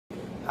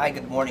Hi,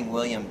 good morning,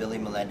 William. Billy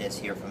Melendez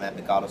here from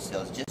Epic Auto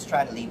Sales. Just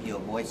tried to leave you a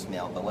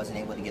voicemail, but wasn't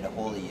able to get a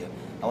hold of you.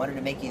 I wanted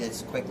to make you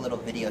this quick little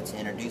video to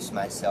introduce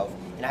myself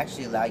and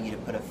actually allow you to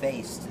put a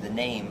face to the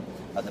name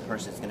of the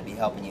person that's going to be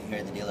helping you here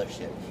at the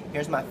dealership.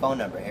 Here's my phone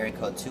number, area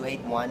code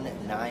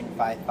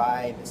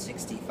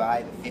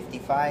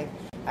 281-955-6555.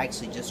 I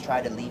actually just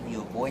tried to leave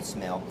you a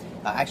voicemail.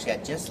 Actually, I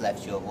just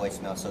left you a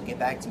voicemail, so get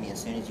back to me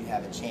as soon as you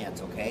have a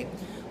chance, okay?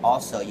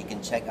 Also, you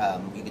can check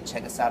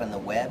us out on the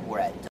web. We're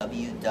at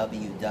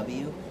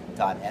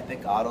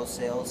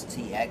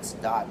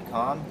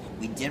www.epicautosalestx.com.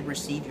 We did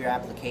receive your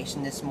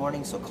application this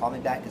morning, so call me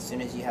back as soon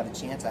as you have a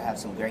chance. I have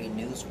some great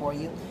news for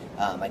you.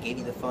 I gave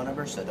you the phone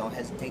number, so don't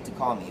hesitate to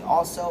call me.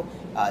 Also,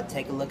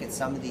 take a look at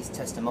some of these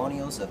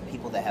testimonials of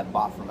people that have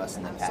bought from us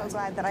in the past. I'm so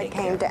glad that I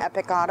came to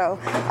Epic Auto.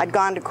 I'd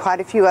gone to quite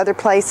a few other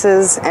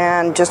places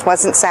and just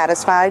wasn't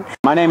satisfied.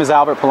 My name is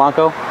Albert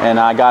Polanco, and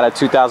I got a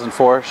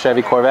 2004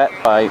 Chevy Corvette.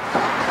 I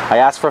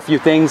asked for a few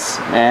things,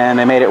 and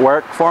they made it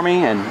work for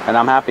me, and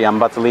I'm happy. I'm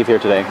about to leave here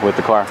today with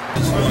the car. I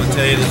just want to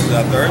tell you this is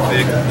our third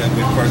vehicle that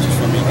we purchased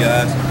from you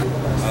guys.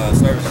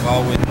 Service has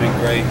always been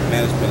great.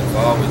 Management has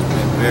always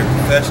been very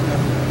professional.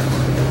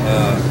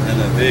 And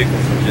the vehicles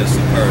are just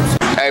superb.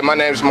 Hey, my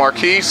name is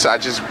Marquise. I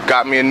just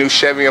got me a new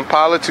Chevy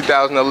Impala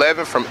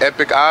 2011 from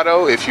Epic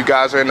Auto. If you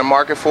guys are in the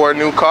market for a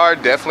new car,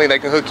 definitely they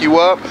can hook you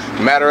up.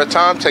 Matter of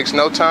time, takes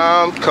no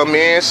time. Come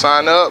in,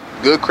 sign up.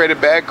 Good credit,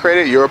 bad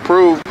credit, you're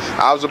approved.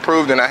 I was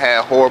approved and I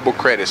had horrible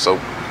credit, so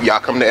y'all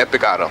come to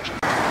Epic Auto.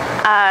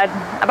 I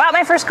bought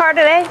my first car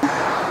today.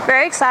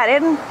 Very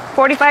excited.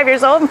 45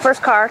 years old and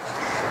first car.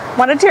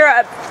 Want to tear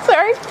up.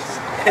 Sorry.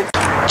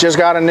 Just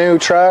got a new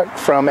truck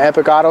from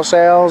Epic Auto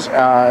Sales.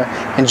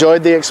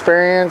 Enjoyed the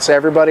experience.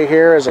 Everybody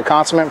here is a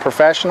consummate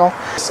professional.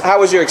 How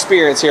was your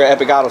experience here at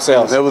Epic Auto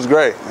Sales? It was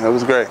great. It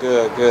was great.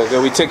 Good, good,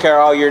 good. We took care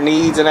of all your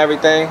needs and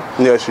everything?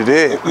 Yes, you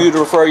did. You'd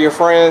refer your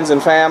friends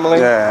and family?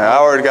 Yeah, I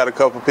already got a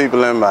couple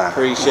people in mind.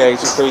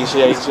 Appreciate you,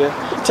 appreciate you.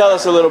 Tell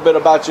us a little bit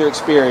about your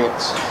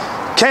experience.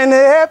 Came to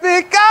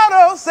Epic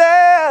Auto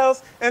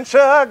Sales and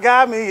truck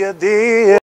got me a deal.